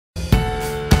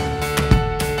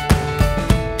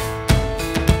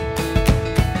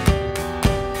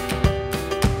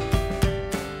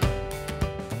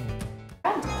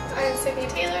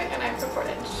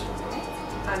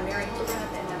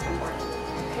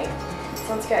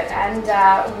Sounds good. And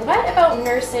what about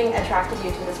nursing attracted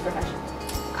you to this profession?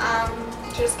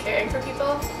 Just caring for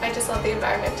people. I just love the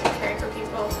environment and caring for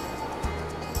people.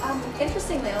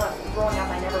 Interestingly enough, growing up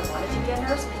I never wanted to be a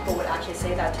nurse. People would actually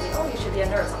say that to me, oh, you should be a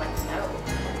nurse. I'm like, no,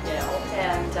 you know.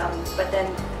 And but then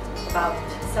about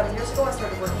 7 years ago I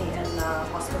started working in a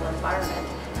hospital environment,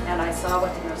 and I saw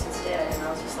what the nurses did, and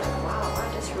I was just like, wow,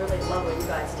 I just really love what you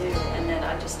guys do. And then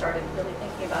I just started really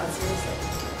thinking about it seriously.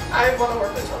 I want to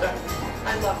work with children.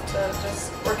 I'd love to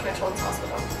just work in a children's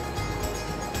hospital.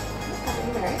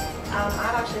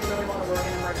 I'd actually really want to work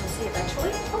in emergency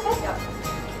eventually. Okay. Yep.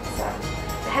 So,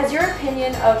 has your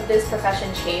opinion of this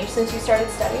profession changed since you started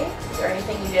studying? Is there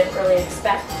anything you didn't really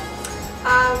expect?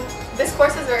 This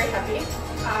course is very heavy,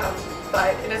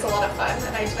 but it is a lot of fun,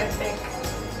 and I think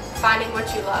finding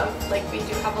what you love, like we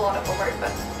do have a lot of homework,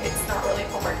 but it's not really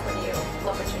homework when you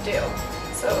love what you do.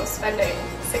 So spending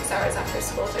 6 hours after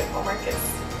school doing homework is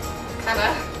kind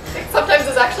of, sometimes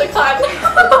is actually fun.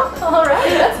 All right,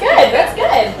 that's good, that's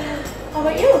good. How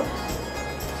about you?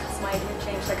 As my idea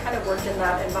changed, I kind of worked in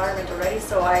that environment already,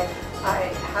 so I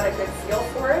had a good feel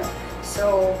for it.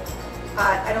 So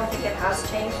I don't think it has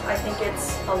changed. I think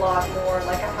it's a lot more,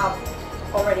 like I have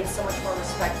already so much more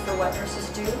respect for what nurses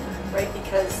do, right?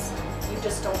 Because you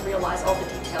just don't realize all the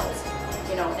details,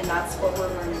 you know, and that's what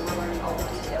we're learning. We're learning all the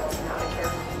details and how to care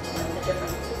for people and the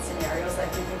different scenarios that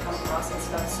you can come across and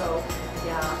stuff. So,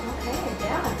 yeah. Okay,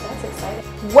 yeah, that's exciting.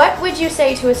 What would you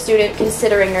say to a student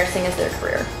considering nursing as their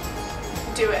career?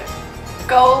 Do it.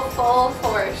 Go full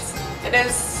force. It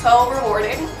is so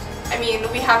rewarding. I mean,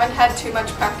 we haven't had too much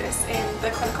practice in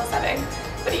the clinical setting,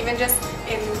 but even just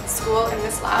in school, in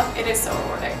this lab, it is so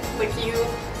rewarding. Like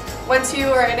once you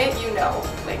are in it, you know,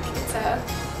 like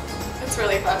it's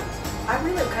really fun. I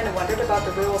really kind of wondered about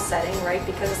the rural setting, right?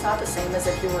 Because it's not the same as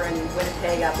if you were in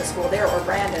Winnipeg at the school there, or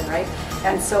Brandon, right?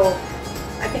 And so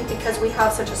I think because we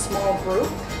have such a small group,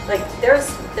 like there's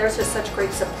just such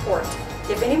great support.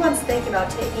 If anyone's thinking about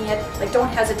taking it, like don't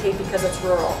hesitate because it's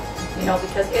rural, you know,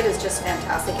 because it is just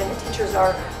fantastic, and the teachers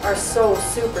are so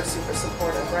super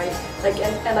supportive, right? Like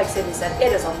and like Sydney said,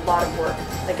 it is a lot of work.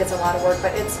 Like it's a lot of work,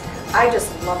 but I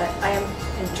just love it. I am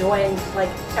enjoying like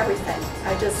everything.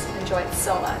 I just enjoy it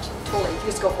so much. Totally,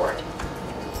 just go for it.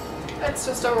 It's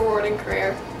just a rewarding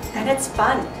career. And it's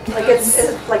fun. Like it's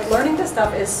like learning this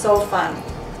stuff is so fun.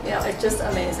 You know, it's just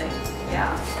amazing.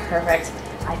 Yeah. Perfect.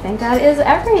 I think that is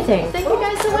everything. Thank you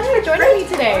guys so much for joining me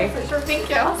today. For sure, thank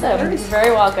you. Awesome. You're very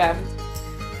welcome.